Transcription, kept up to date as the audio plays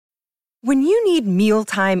When you need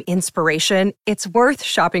mealtime inspiration, it's worth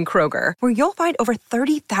shopping Kroger, where you'll find over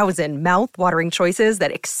 30,000 mouth-watering choices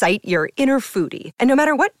that excite your inner foodie. And no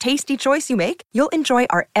matter what tasty choice you make, you'll enjoy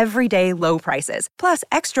our everyday low prices, plus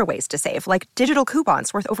extra ways to save, like digital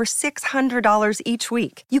coupons worth over $600 each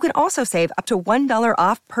week. You can also save up to $1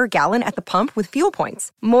 off per gallon at the pump with fuel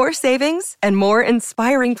points. More savings and more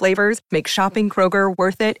inspiring flavors make shopping Kroger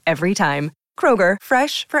worth it every time. Kroger,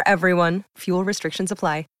 fresh for everyone. Fuel restrictions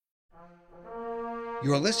apply.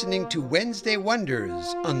 You're listening to Wednesday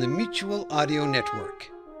Wonders on the Mutual Audio Network.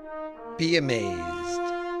 Be amazed.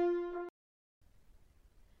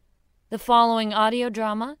 The following audio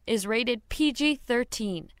drama is rated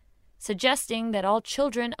PG-13, suggesting that all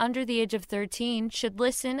children under the age of 13 should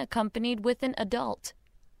listen accompanied with an adult.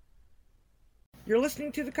 You're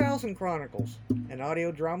listening to the Carlson Chronicles, an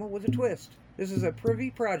audio drama with a twist. This is a Privy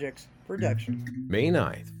Projects production. May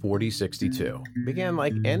 9th, 4062, began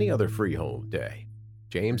like any other freehold day.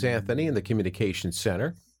 James Anthony in the Communications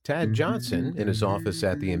Center, Tad Johnson in his office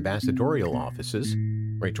at the Ambassadorial Offices,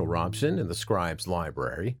 Rachel Robson in the Scribes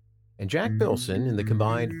Library, and Jack Bilson in the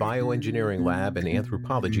Combined Bioengineering Lab and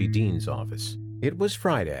Anthropology Dean's Office. It was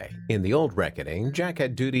Friday. In the old reckoning, Jack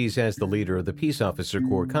had duties as the leader of the Peace Officer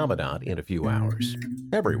Corps Commandant in a few hours.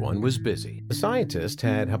 Everyone was busy. The scientist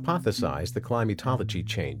had hypothesized the climatology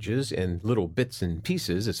changes in little bits and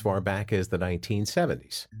pieces as far back as the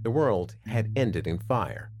 1970s. The world had ended in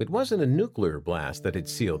fire. It wasn't a nuclear blast that had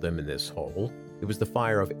sealed them in this hole. It was the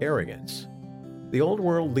fire of arrogance. The old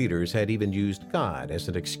world leaders had even used God as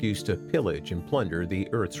an excuse to pillage and plunder the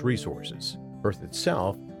Earth's resources. Earth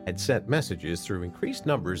itself had sent messages through increased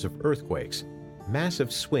numbers of earthquakes,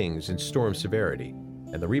 massive swings in storm severity,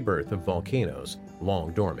 and the rebirth of volcanoes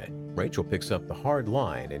long dormant. Rachel picks up the hard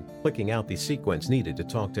line and clicking out the sequence needed to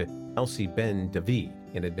talk to Elsie Ben David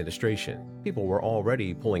in administration. People were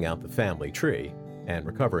already pulling out the family tree and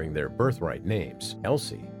recovering their birthright names.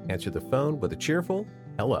 Elsie answered the phone with a cheerful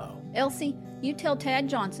hello. Elsie, you tell Tad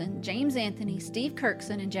Johnson, James Anthony, Steve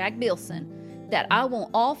Kirkson, and Jack Bilson that I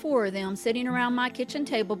want all four of them sitting around my kitchen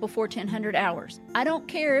table before 1000 hours. I don't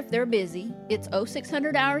care if they're busy. It's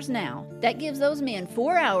 0600 hours now. That gives those men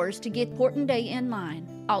 4 hours to get important day in line.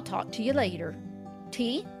 I'll talk to you later.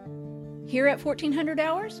 T? Here at 1400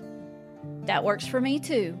 hours? That works for me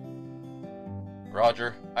too.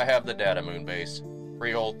 Roger, I have the data moon base.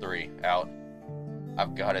 Freehold 3, out.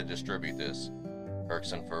 I've got to distribute this.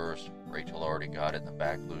 Kirkson first. Rachel already got it in the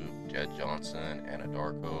back loop. Jed Johnson,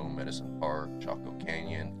 Anadarko, Medicine Park, Chaco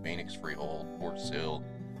Canyon, Phoenix Freehold, Fort Sill,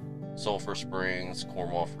 Sulphur Springs,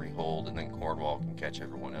 Cornwall Freehold, and then Cornwall can catch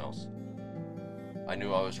everyone else. I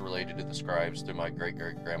knew I was related to the Scribes through my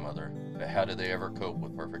great-great-grandmother, but how did they ever cope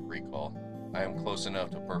with perfect recall? I am close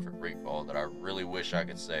enough to perfect recall that I really wish I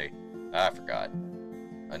could say, I forgot.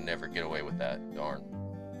 I'd never get away with that, darn.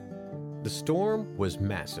 The storm was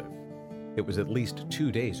massive. It was at least 2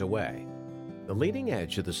 days away. The leading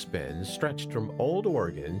edge of the spin stretched from Old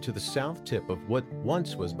Oregon to the south tip of what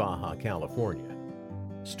once was Baja California.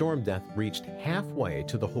 Storm depth reached halfway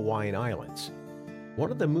to the Hawaiian Islands. One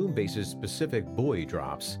of the moon base's Pacific buoy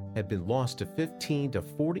drops had been lost to 15 to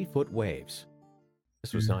 40-foot waves.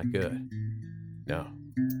 This was not good. No,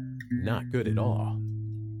 not good at all.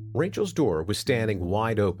 Rachel's door was standing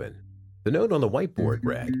wide open. The note on the whiteboard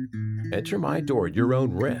read, "Enter my door at your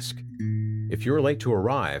own risk. If you're late to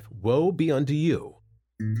arrive, woe be unto you.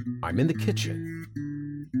 I'm in the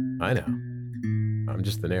kitchen." I know. I'm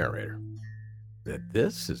just the narrator. But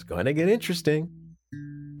this is going to get interesting.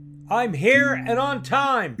 I'm here and on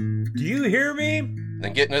time. Do you hear me?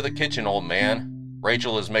 Then get into the kitchen, old man.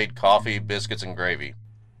 Rachel has made coffee, biscuits, and gravy.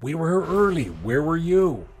 We were here early. Where were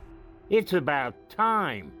you? It's about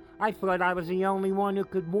time. I thought I was the only one who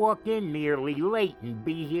could walk in nearly late and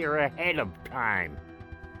be here ahead of time.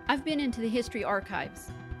 I've been into the history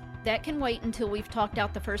archives. That can wait until we've talked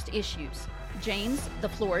out the first issues. James, the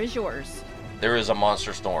floor is yours. There is a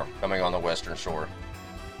monster storm coming on the western shore.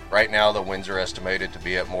 Right now, the winds are estimated to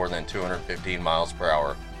be at more than 215 miles per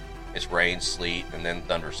hour. It's rain, sleet, and then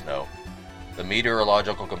thunder snow. The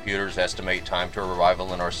meteorological computers estimate time to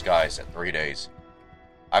arrival in our skies at 3 days.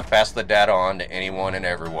 I've passed the data on to anyone and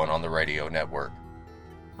everyone on the radio network.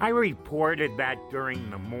 I reported that during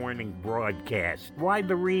the morning broadcast. Why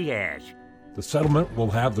the rehash? The settlement will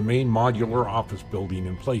have the main modular office building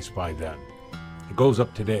in place by then. It goes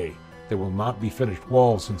up today. There will not be finished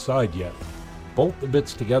walls inside yet. Bolt the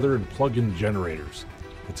bits together and plug in the generators.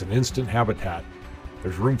 It's an instant habitat.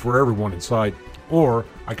 There's room for everyone inside, or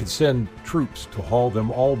I could send troops to haul them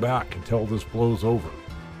all back until this blows over.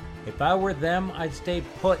 If I were them, I'd stay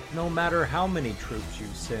put no matter how many troops you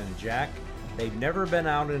send, Jack. They've never been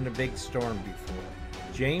out in a big storm before.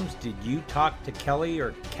 James, did you talk to Kelly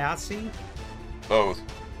or Cassie? Both,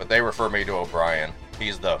 but they refer me to O'Brien.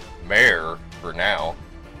 He's the mayor for now.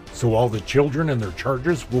 So all the children and their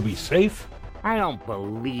charges will be safe? I don't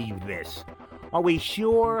believe this. Are we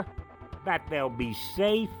sure that they'll be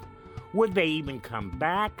safe? Would they even come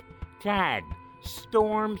back? Tad,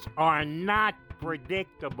 storms are not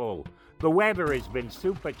predictable. The weather has been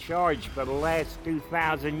supercharged for the last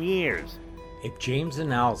 2,000 years. If James'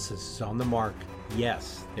 analysis is on the mark,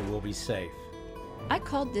 yes, they will be safe. I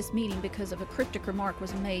called this meeting because of a cryptic remark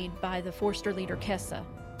was made by the Forester leader Kessa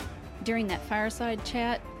during that fireside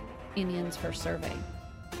chat, Indians First Survey.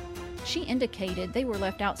 She indicated they were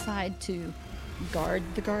left outside to guard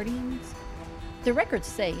the Guardians. The records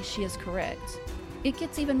say she is correct. It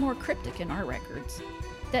gets even more cryptic in our records.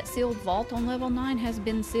 That sealed vault on level 9 has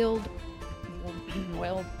been sealed,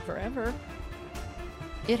 well, forever.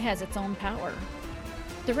 It has its own power.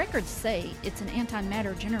 The records say it's an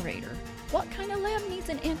antimatter generator. What kind of lab needs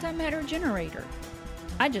an antimatter generator?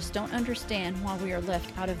 I just don't understand why we are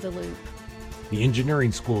left out of the loop. The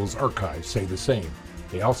engineering school's archives say the same.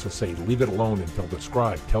 They also say leave it alone until the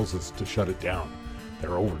scribe tells us to shut it down.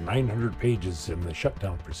 There are over 900 pages in the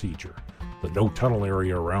shutdown procedure. The no tunnel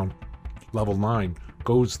area around level 9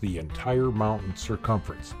 goes the entire mountain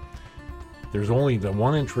circumference. There's only the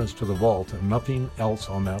one entrance to the vault and nothing else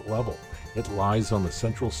on that level. It lies on the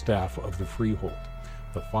central staff of the freehold.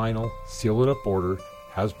 The final seal-it-up order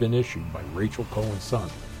has been issued by Rachel Cohen's son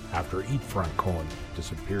after Ephraim Cohen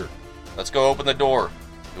disappeared. Let's go open the door.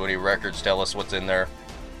 Do any records tell us what's in there?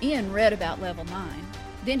 Ian read about level 9.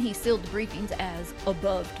 Then he sealed the briefings as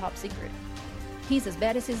above top secret. He's as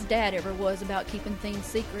bad as his dad ever was about keeping things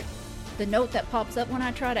secret. The note that pops up when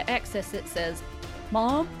I try to access it says,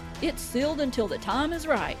 "Mom, it's sealed until the time is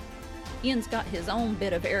right." Ian's got his own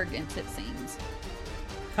bit of arrogance, it seems.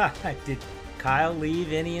 Did Kyle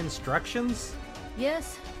leave any instructions?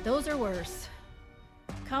 Yes, those are worse.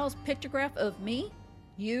 Kyle's pictograph of me,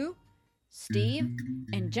 you, Steve,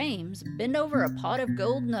 and James bend over a pot of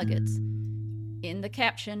gold nuggets. In the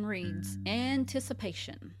caption reads,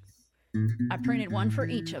 "Anticipation." I printed one for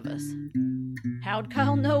each of us. How'd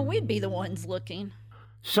Kyle know we'd be the ones looking?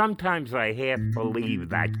 Sometimes I half believe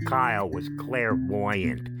that Kyle was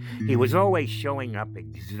clairvoyant. He was always showing up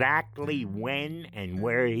exactly when and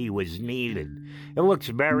where he was needed. It looks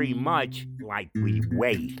very much like we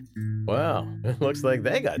wait. Well, it looks like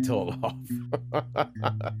they got told off.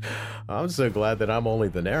 I'm so glad that I'm only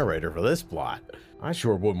the narrator for this plot. I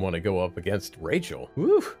sure wouldn't want to go up against Rachel.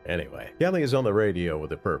 Woo! Anyway, Kelly is on the radio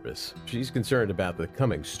with a purpose. She's concerned about the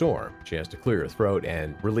coming storm. She has to clear her throat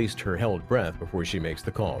and release her held breath before she makes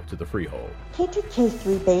the call to the freehold.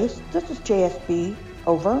 KGK3 base, this is JSB.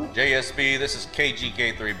 Over. JSB, this is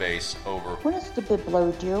KGK3 base. Over. When is the bid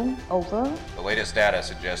blow due? Over. The latest data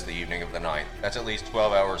suggests the evening of the 9th. That's at least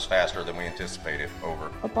 12 hours faster than we anticipated. Over.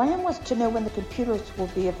 O'Brien wants to know when the computers will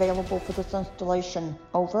be available for this installation.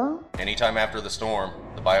 Over. Anytime after the storm.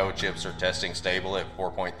 The biochips are testing stable at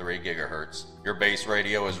 4.3 gigahertz. Your base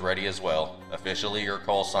radio is ready as well. Officially, your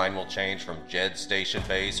call sign will change from JED Station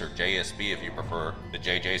Base, or JSB if you prefer, to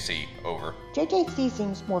JJC. Over. JJC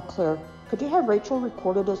seems more clear. Could you have Rachel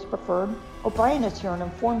recorded as preferred? O'Brien is here and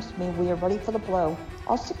informs me we are ready for the blow.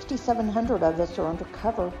 All 6,700 of us are under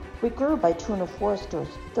cover. We grew by 200 foresters.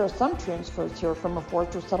 There are some transfers here from a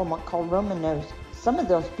forester settlement called Roman Nose. Some of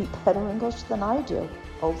those speak better English than I do.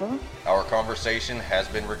 Over. Our conversation has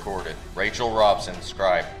been recorded. Rachel Robson,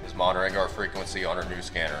 scribe, is monitoring our frequency on her new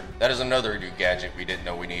scanner. That is another new gadget we didn't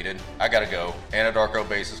know we needed. I gotta go. Anadarko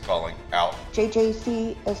base is calling. Out.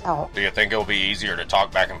 JJC is out. Do you think it'll be easier to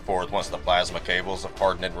talk back and forth once the plasma cables have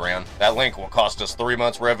hardened and ran? That link will cost us 3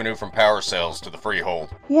 months' revenue from power sales to the freehold.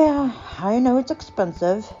 Yeah, I know it's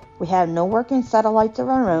expensive. We have no working satellites of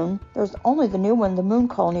our own. There's only the new one the moon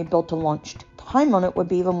colony built and launched. Time on it would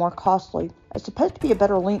be even more costly. It's supposed to be a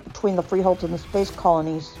better link between the freeholds and the space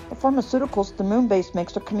colonies. The pharmaceuticals the moon base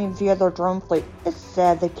makes are coming via their drone fleet. It's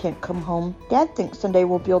sad they can't come home. Dad thinks someday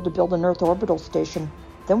we'll be able to build an Earth orbital station.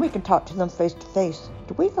 Then we can talk to them face to face.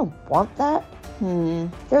 Do we even want that?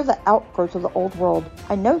 They're the outgrowth of the old world.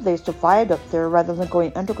 I know they survived up there rather than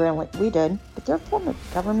going underground like we did, but their form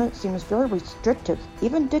of government seems very restrictive,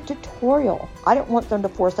 even dictatorial. I don't want them to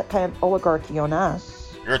force that kind of oligarchy on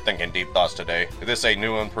us. You're thinking deep thoughts today. Is this a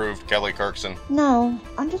new improved Kelly Kirkson? No,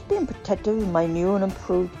 I'm just being protective of my new and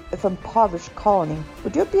improved, if impoverished colony.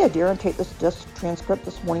 Would you be a dear and take this disc transcript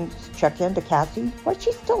this morning to check in to Cassie? Why is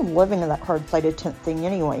she still living in that hard-sided tent thing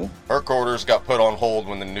anyway? Her quarters got put on hold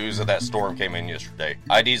when the news of that storm came in yesterday.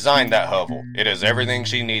 I designed that hovel. It has everything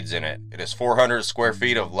she needs in it. It is 400 square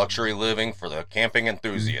feet of luxury living for the camping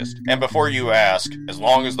enthusiast. And before you ask, as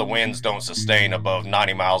long as the winds don't sustain above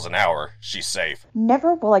 90 miles an hour, she's safe.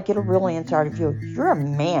 Never will I get a real answer out of you. You're a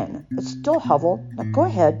man. It's still hovel. Now go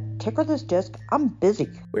ahead, take her this disc. I'm busy.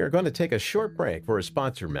 We are going to take a short break for a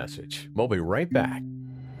sponsor message. We'll be right back.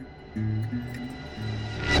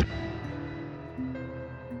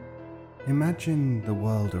 Imagine the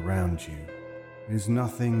world around you is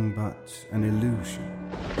nothing but an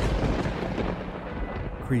illusion.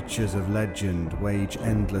 Creatures of legend wage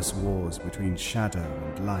endless wars between shadow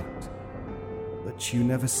and light, but you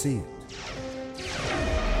never see it.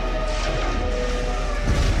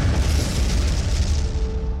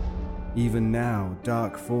 Even now,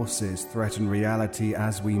 dark forces threaten reality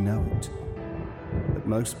as we know it, but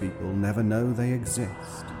most people never know they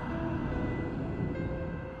exist.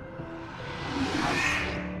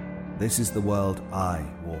 This is the world I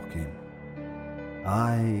walk in.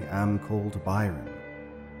 I am called Byron,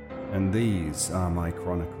 and these are my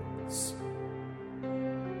chronicles.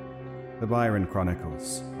 The Byron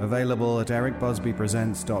Chronicles, available at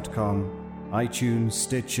ericbusbypresents.com, iTunes,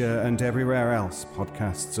 Stitcher, and everywhere else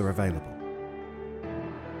podcasts are available.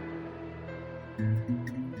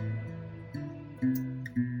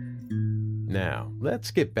 Now,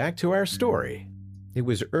 let's get back to our story. It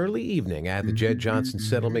was early evening at the Jed Johnson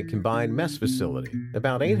Settlement Combined Mess Facility.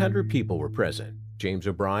 About 800 people were present. James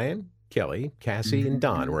O'Brien, Kelly, Cassie, and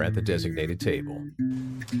Don were at the designated table.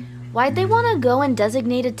 Why'd they want to go and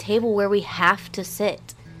designate a table where we have to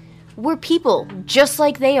sit? We're people, just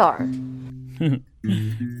like they are.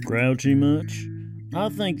 Grouchy much? I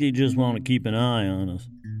think they just want to keep an eye on us.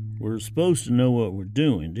 We're supposed to know what we're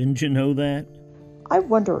doing, didn't you know that? I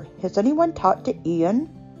wonder, has anyone talked to Ian?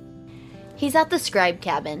 He's at the scribe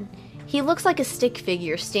cabin. He looks like a stick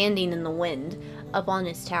figure standing in the wind up on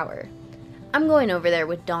his tower. I'm going over there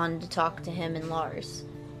with Dawn to talk to him and Lars.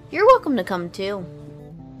 You're welcome to come too.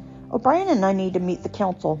 O'Brien and I need to meet the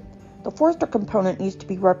council. The Forrester component needs to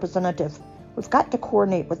be representative. We've got to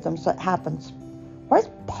coordinate with them so it happens. Why is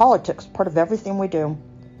politics part of everything we do?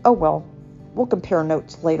 Oh well, we'll compare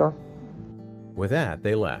notes later. With that,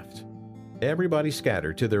 they left. Everybody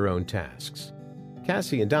scattered to their own tasks.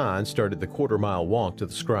 Cassie and Don started the quarter-mile walk to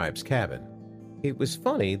the scribe's cabin. It was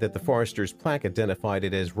funny that the Forrester's plaque identified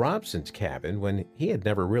it as Robson's cabin when he had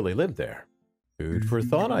never really lived there. Food for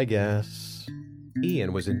thought, I guess.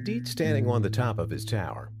 Ian was indeed standing on the top of his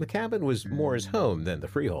tower. The cabin was more his home than the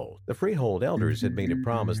freehold. The freehold elders had made a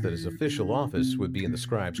promise that his official office would be in the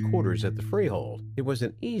scribe's quarters at the freehold. It was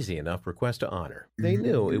an easy enough request to honor. They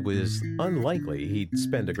knew it was unlikely he'd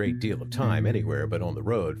spend a great deal of time anywhere but on the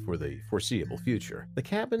road for the foreseeable future. The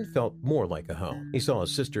cabin felt more like a home. He saw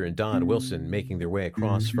his sister and Don Wilson making their way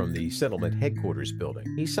across from the settlement headquarters building.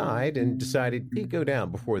 He sighed and decided he'd go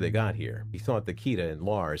down before they got here. He thought the Keita and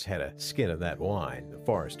Lars had a skin of that wine the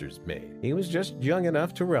Forresters made. He was just young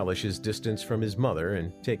enough to relish his distance from his mother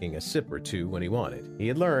and taking a sip or two when he wanted. He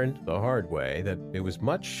had learned the hard way that it was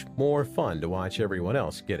much more fun to watch everyone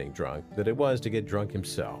else getting drunk than it was to get drunk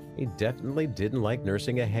himself. He definitely didn't like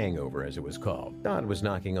nursing a hangover, as it was called. Don was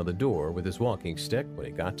knocking on the door with his walking stick when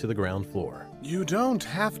he got to the ground floor. You don't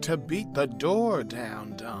have to beat the door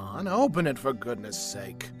down, Don. Open it for goodness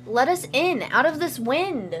sake. Let us in, out of this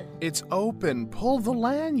wind. It's open. Pull the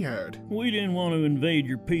lanyard. We didn't want to invade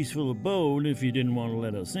your peaceful abode if you didn't want to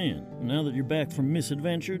let us in. Now that you're back from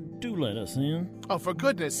misadventure, do let us in. Oh, for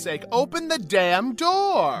goodness sake, open the damn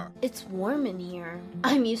door! It's warm in here.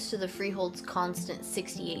 I'm used to the freehold's constant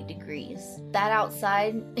 68 degrees. That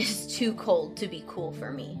outside is too cold to be cool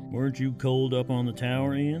for me. Weren't you cold up on the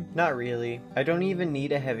tower, Ian? Not really. I don't even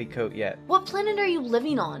need a heavy coat yet. What planet are you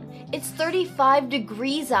living on? It's 35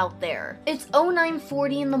 degrees out there. It's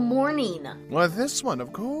 0940 in the morning. Well, this one,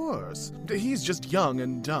 of course. He's just young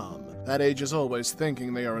and dumb. That age is always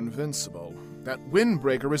thinking they are invincible. That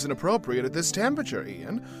windbreaker isn't appropriate at this temperature,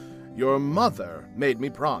 Ian. Your mother made me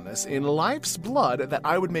promise in life's blood that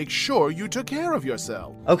I would make sure you took care of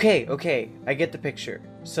yourself. Okay, I get the picture.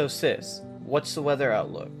 So, sis, what's the weather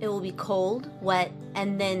outlook? It will be cold, wet,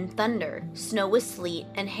 and then thunder, snow with sleet,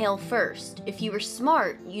 and hail first. If you were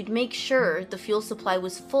smart, you'd make sure the fuel supply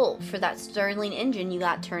was full for that Stirling engine you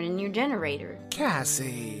got turning your generator.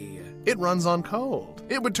 Cassie, it runs on cold.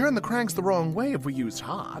 It would turn the cranks the wrong way if we used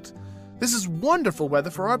hot. This is wonderful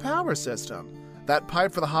weather for our power system. That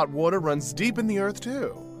pipe for the hot water runs deep in the earth,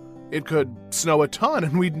 too. It could snow a ton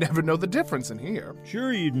and we'd never know the difference in here.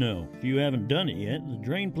 Sure you'd know. If you haven't done it yet, the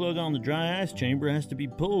drain plug on the dry ice chamber has to be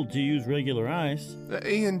pulled to use regular ice.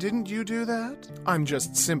 Ian, didn't you do that? I'm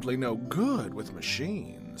just simply no good with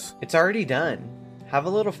machines. It's already done. Have a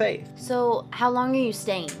little faith. So, how long are you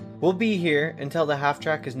staying? We'll be here until the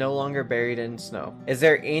half-track is no longer buried in snow. Is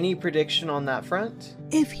there any prediction on that front?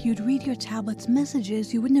 If you'd read your tablet's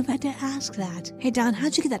messages, you wouldn't have had to ask that. Hey, Don,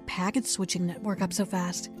 how'd you get that packet switching network up so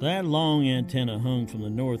fast? That long antenna hung from the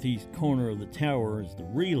northeast corner of the tower is the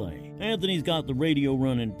relay. Anthony's got the radio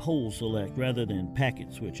running pole select rather than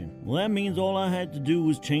packet switching. Well, that means all I had to do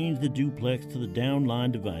was change the duplex to the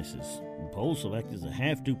downline devices. Pole Select is a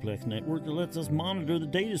half-duplex network that lets us monitor the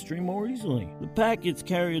data stream more easily. The packets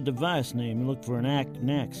carry a device name and look for an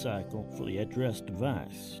ACK-NACK cycle for the addressed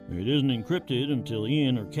device. It isn't encrypted until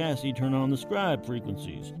Ian or Cassie turn on the scribe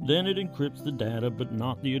frequencies. Then it encrypts the data but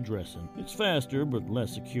not the addressing. It's faster but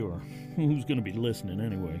less secure. Who's going to be listening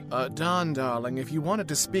anyway? Don, darling, if you wanted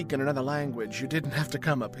to speak in another language, you didn't have to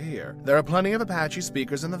come up here. There are plenty of Apache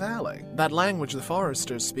speakers in the valley. That language the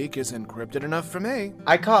Foresters speak is encrypted enough for me.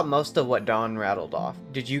 I caught most of what Dawn rattled off.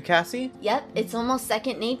 Did you, Cassie? Yep, it's almost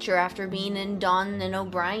second nature after being in Don and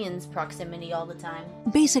O'Brien's proximity all the time.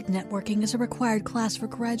 Basic networking is a required class for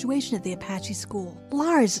graduation at the Apache School.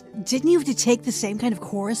 Lars, didn't you have to take the same kind of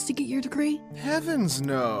course to get your degree? Heavens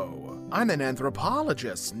no. I'm an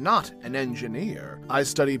anthropologist, not an engineer. I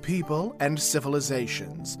study people and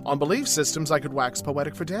civilizations. On belief systems, I could wax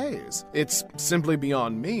poetic for days. It's simply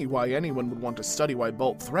beyond me why anyone would want to study why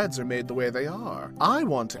bolt threads are made the way they are. I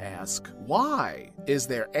want to ask, why is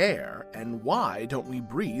there air, and why don't we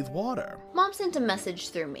breathe water? Mom sent a message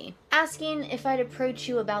through me, asking if I'd approach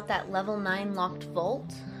you about that level 9 locked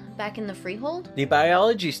vault back in the freehold. The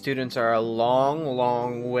biology students are a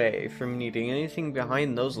long way from needing anything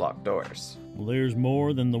behind those locked doors. Well, there's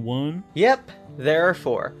more than the one? Yep, there are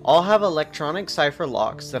 4. All have electronic cipher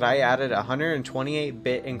locks that I added a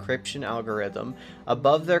 128-bit encryption algorithm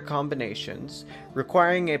above their combinations,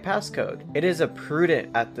 requiring a passcode. It is a prudent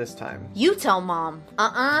at this time. You tell Mom.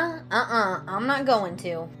 I'm not going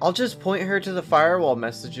to. I'll just point her to the firewall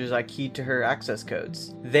messages I keyed to her access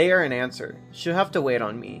codes. They are an answer. She'll have to wait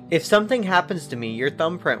on me. If something happens to me, your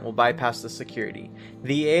thumbprint will bypass the security.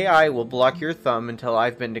 The AI will block your thumb until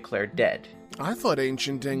I've been declared dead. I thought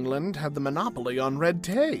ancient England had the monopoly on red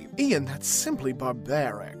tape. Ian, that's simply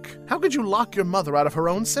barbaric. How could you lock your mother out of her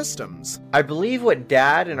own systems? I believe what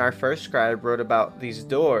Dad and our first scribe wrote about these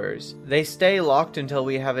doors. They stay locked until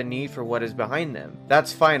we have a need for what is behind them.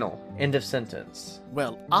 That's final. End of sentence.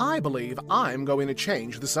 Well, I believe I'm going to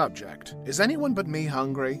change the subject. Is anyone but me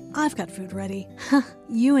hungry? I've got food ready.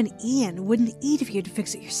 You and Ian wouldn't eat if you had to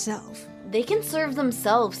fix it yourself. They can serve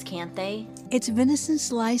themselves, can't they? It's venison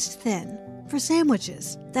sliced thin. For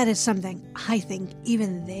sandwiches. That is something I think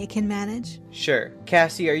even they can manage. Sure.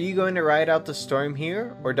 Cassie, are you going to ride out the storm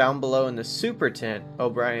here or down below in the super tent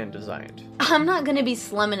O'Brien designed? I'm not going to be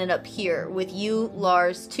slumming it up here with you,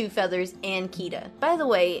 Lars, Two Feathers, and Kita. By the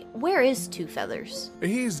way, where is Two Feathers?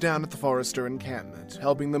 He's down at the Forester encampment,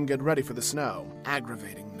 helping them get ready for the snow.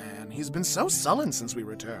 Aggravating man. He's been so sullen since we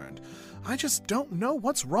returned. I just don't know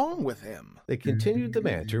what's wrong with him. They continued the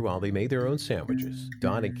banter while they made their own sandwiches.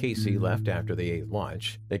 Don and Casey left after they ate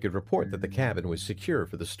lunch. They could report that the cabin was secure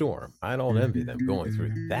for the storm. I don't envy them going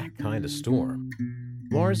through that kind of storm.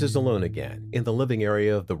 Lars is alone again in the living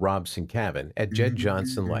area of the Robson cabin at Jed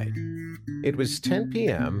Johnson Lake. It was 10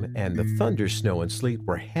 p.m. and the thunder, snow, and sleet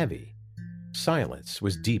were heavy. Silence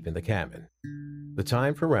was deep in the cabin. The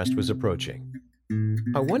time for rest was approaching.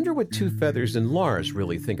 I wonder what Two Feathers and Lars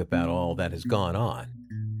really think about all that has gone on.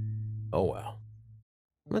 Oh well.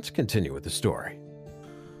 Let's continue with the story.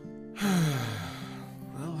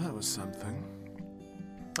 Well, that was something.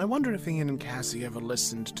 I wonder if Ian and Cassie ever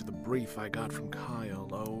listened to the brief I got from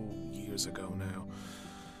Kyle, years ago now.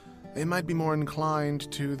 They might be more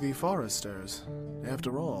inclined to the Foresters.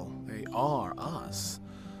 After all, they are us.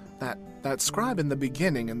 That scribe in the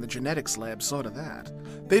beginning in the genetics lab saw to that.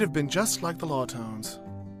 They'd have been just like the Lawtones.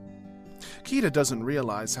 Kita doesn't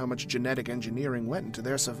realize how much genetic engineering went into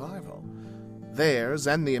their survival. Theirs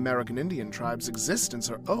and the American Indian tribe's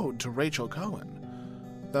existence are owed to Rachel Cohen.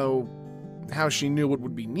 Though, how she knew what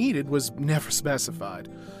would be needed was never specified.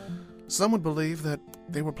 Some would believe that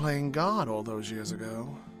they were playing God all those years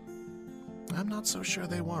ago. I'm not so sure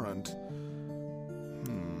they weren't.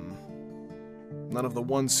 None of the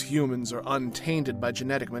once humans are untainted by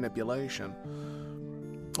genetic manipulation.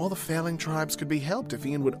 All the failing tribes could be helped if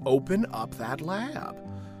Ian would open up that lab.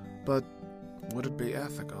 But would it be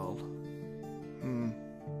ethical?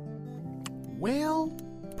 Well,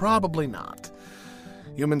 probably not.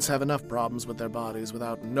 Humans have enough problems with their bodies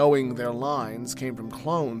without knowing their lines came from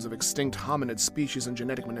clones of extinct hominid species and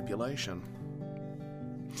genetic manipulation.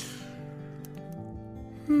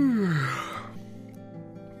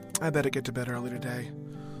 I better get to bed early today.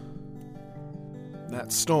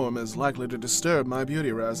 That storm is likely to disturb my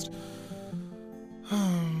beauty rest.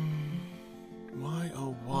 Why,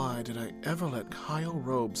 oh why, did I ever let Kyle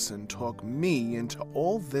Robeson talk me into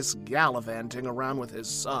all this gallivanting around with his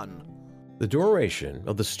son? The duration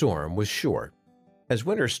of the storm was short, as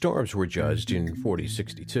winter storms were judged in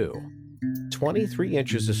 4062. 23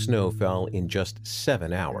 inches of snow fell in just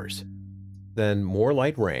 7 hours. Then more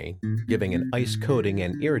light rain, giving an ice coating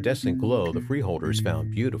and iridescent glow the freeholders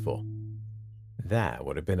found beautiful. That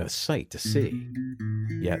would have been a sight to see.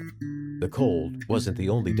 Yet, the cold wasn't the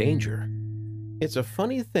only danger. It's a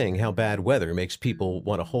funny thing how bad weather makes people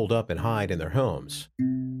want to hold up and hide in their homes.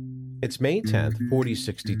 It's May 10th,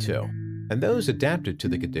 4062, and those adapted to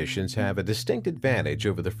the conditions have a distinct advantage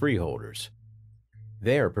over the freeholders.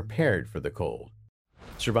 They are prepared for the cold.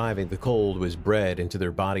 Surviving the cold was bred into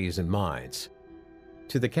their bodies and minds.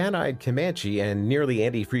 To the cat-eyed Comanche and nearly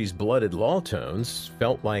antifreeze-blooded Lawtones,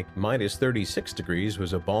 felt like minus 36 degrees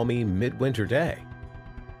was a balmy midwinter day.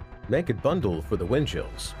 They could bundle for the wind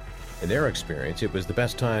chills. In their experience, it was the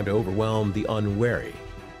best time to overwhelm the unwary.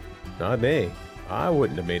 Not me. I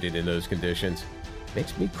wouldn't have made it in those conditions.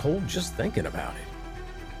 Makes me cold just thinking about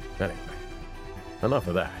it. Anyway, enough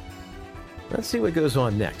of that. Let's see what goes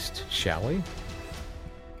on next, shall we?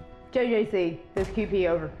 JJC, this is QP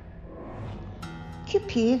over.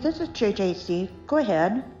 QP, this is JJC. Go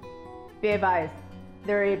ahead. Be advised,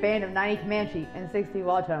 there are a band of 90 Comanche and 60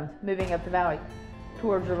 Lawtones moving up the valley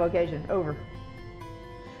towards your location. Over.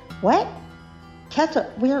 What?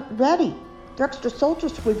 Tessa, we aren't ready. The extra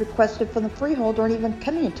soldiers we requested from the Freehold aren't even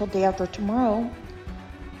coming until day after tomorrow.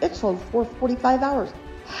 It's only 4:45 hours.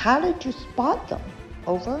 How did you spot them?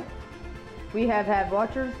 Over. We have had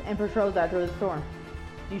watchers and patrols out through the storm.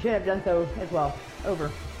 You should have done so as well.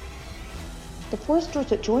 Over. The foresters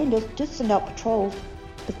that joined us did send out patrols,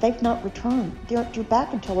 but they've not returned. They aren't due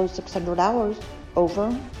back until those 600 hours.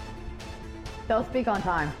 Over. They'll speak on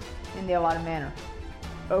time, in the allotted manner.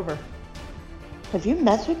 Over. Have you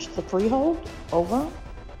messaged the Freehold? Over.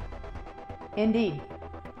 Indeed.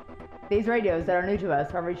 These radios that are new to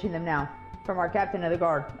us are reaching them now, from our captain of the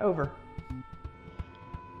guard. Over.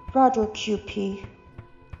 Roger, QP.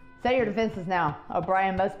 Set your defenses now.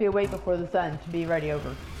 O'Brien must be awake before the sun to be ready.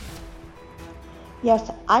 Over.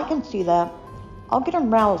 Yes, I can see that. I'll get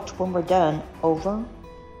him roused when we're done. Over.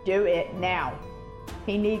 Do it now.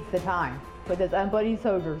 He needs the time, with his unbloodied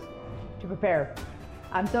soldiers, to prepare.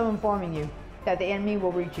 I'm so informing you that the enemy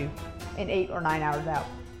will reach you in 8 or 9 hours out.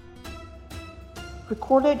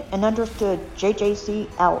 Recorded and understood. JJC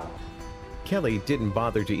out. Kelly didn't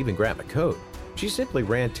bother to even grab a coat. She simply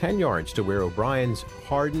ran 10 yards to where O'Brien's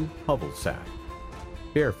hardened hovel sat.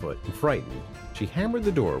 Barefoot and frightened, she hammered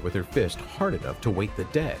the door with her fist hard enough to wake the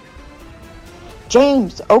dead.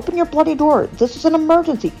 James, open your bloody door. This is an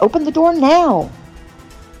emergency. Open the door now.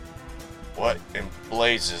 What in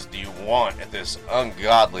blazes do you want at this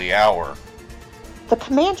ungodly hour? The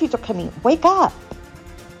Comanches are coming. Wake up.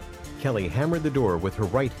 Kelly hammered the door with her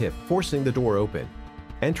right hip, forcing the door open,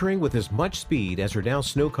 entering with as much speed as her now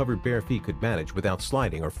snow-covered bare feet could manage without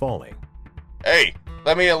sliding or falling. Hey,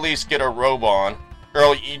 let me at least get a robe on.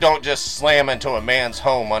 Girl, you don't just slam into a man's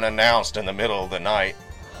home unannounced in the middle of the night.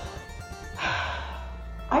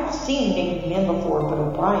 I've seen naked men before, but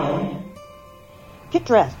O'Brien. Get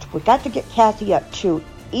dressed. We got to get Cassie up, too.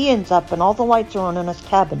 Ian's up and all the lights are on in his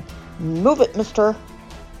cabin. Move it, mister.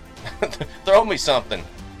 Throw me something.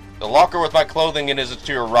 The locker with my clothing in is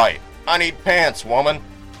to your right. I need pants, woman.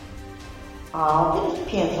 Get his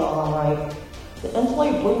pants all right. The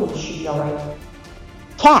insulated blue should be alright.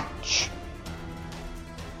 Catch!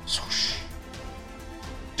 Swoosh.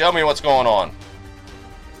 Tell me what's going on.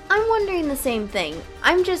 I'm wondering the same thing.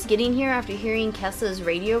 I'm just getting here after hearing Kessa's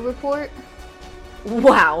radio report.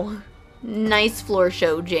 Wow. Nice floor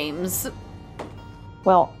show, James.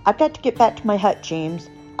 Well, I've got to get back to my hut, James.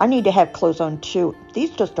 I need to have clothes on, too.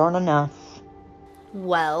 These just aren't enough.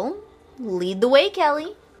 Well, lead the way,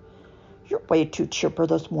 Kelly. You're way too chipper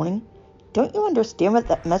this morning. Don't you understand what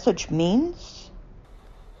that message means?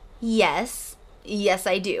 Yes. Yes,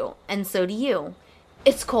 I do. And so do you.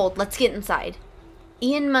 It's cold. Let's get inside.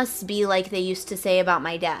 Ian must be like they used to say about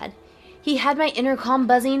my dad. He had my intercom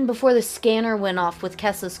buzzing before the scanner went off with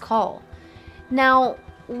Kessa's call. Now,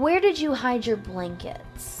 where did you hide your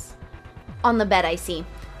blankets? On the bed, I see.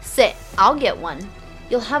 Sit. I'll get one.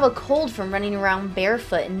 You'll have a cold from running around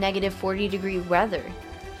barefoot in negative 40-degree weather.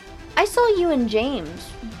 I saw you and James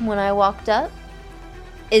when I walked up.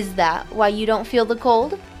 Is that why you don't feel the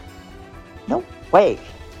cold? No way.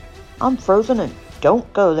 I'm frozen and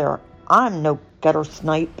don't go there. I'm no gutter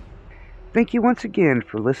snipe. Thank you once again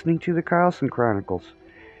for listening to the Carlson Chronicles,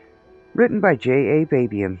 written by J.A.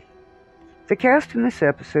 Babian. The cast in this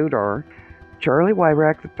episode are Charlie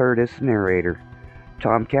Wybrak III as the narrator,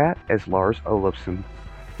 Tomcat as Lars Olofsson,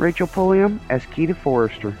 Rachel Pulliam as Keita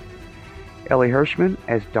Forrester, Ellie Hirschman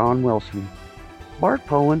as Don Wilson, Bart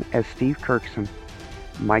Poland as Steve Kirkson,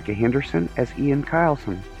 Micah Henderson as Ian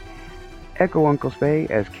Kyleson, Echo Unclesbay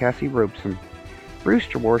as Cassie Robeson, Bruce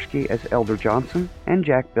Jaworski as Elder Johnson and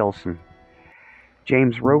Jack Bilson,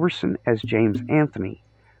 James Roberson as James Anthony,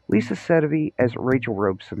 Lisa Sedovey as Rachel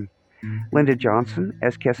Robeson, Linda Johnson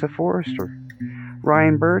as Kessa Forrester,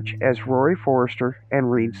 Ryan Birch as Rory Forrester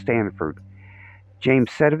and Reed Stanford,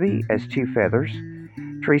 James Sedovey as Two Feathers,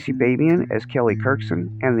 Tracy Babian as Kelly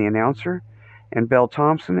Kirkson and the announcer, and Belle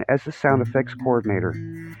Thompson as the sound effects coordinator.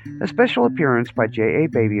 A special appearance by J.A.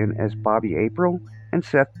 Babian as Bobby April and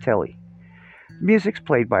Seth Telly. Music's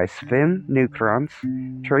played by Sven Newkrantz,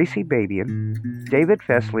 Tracy Babian, David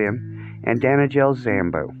Feslian, and Danijel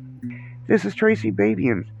Zambo. This is Tracy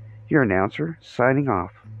Babian, your announcer, signing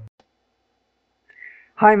off.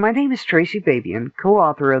 Hi, my name is Tracy Babian,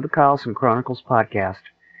 co-author of the Carlson Chronicles podcast.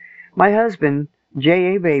 My husband,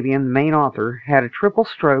 J.A. Babian, the main author, had a triple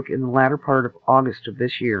stroke in the latter part of August of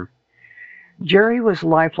this year. Jerry was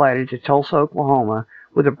life-flighted to Tulsa, Oklahoma,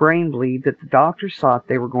 with a brain bleed that the doctors thought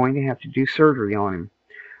they were going to have to do surgery on him,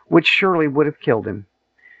 which surely would have killed him.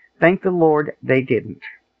 Thank the Lord they didn't.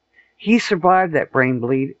 He survived that brain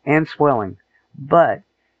bleed and swelling, but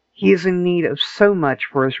he is in need of so much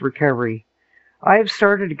for his recovery. I have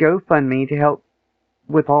started a GoFundMe to help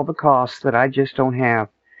with all the costs that I just don't have.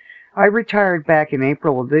 I retired back in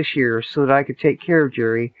April of this year so that I could take care of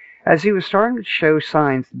Jerry, as he was starting to show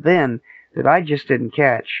signs then that I just didn't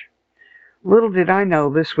catch. Little did I know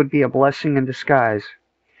this would be a blessing in disguise.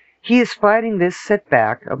 He is fighting this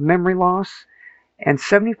setback of memory loss and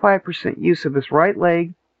 75% use of his right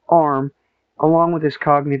leg, arm, along with his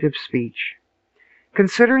cognitive speech.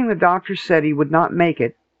 Considering the doctor said he would not make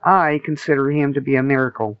it, I consider him to be a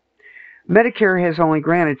miracle. Medicare has only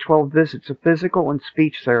granted 12 visits of physical and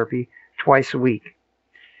speech therapy twice a week.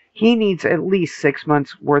 He needs at least 6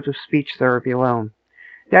 months' worth of speech therapy alone.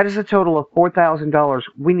 That is a total of $4,000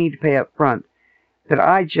 we need to pay up front that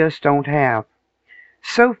I just don't have.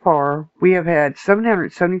 So far, we have had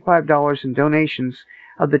 $775 in donations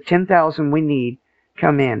of the $10,000 we need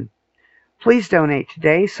come in. Please donate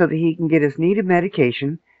today so that he can get his needed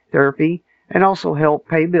medication, therapy, and also help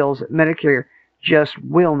pay bills that Medicare just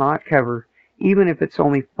will not cover, even if it's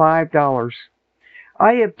only $5.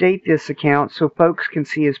 I update this account so folks can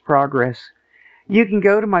see his progress. You can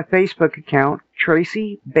go to my Facebook account,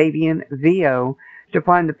 Tracy Babian VO, to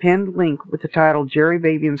find the pinned link with the title Jerry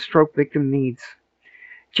Babian Stroke Victim Needs.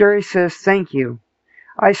 Jerry says, thank you.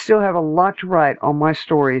 I still have a lot to write on my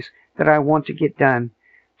stories that I want to get done.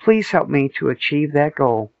 Please help me to achieve that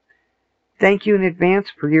goal. Thank you in advance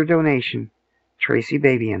for your donation. Tracy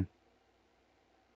Babian.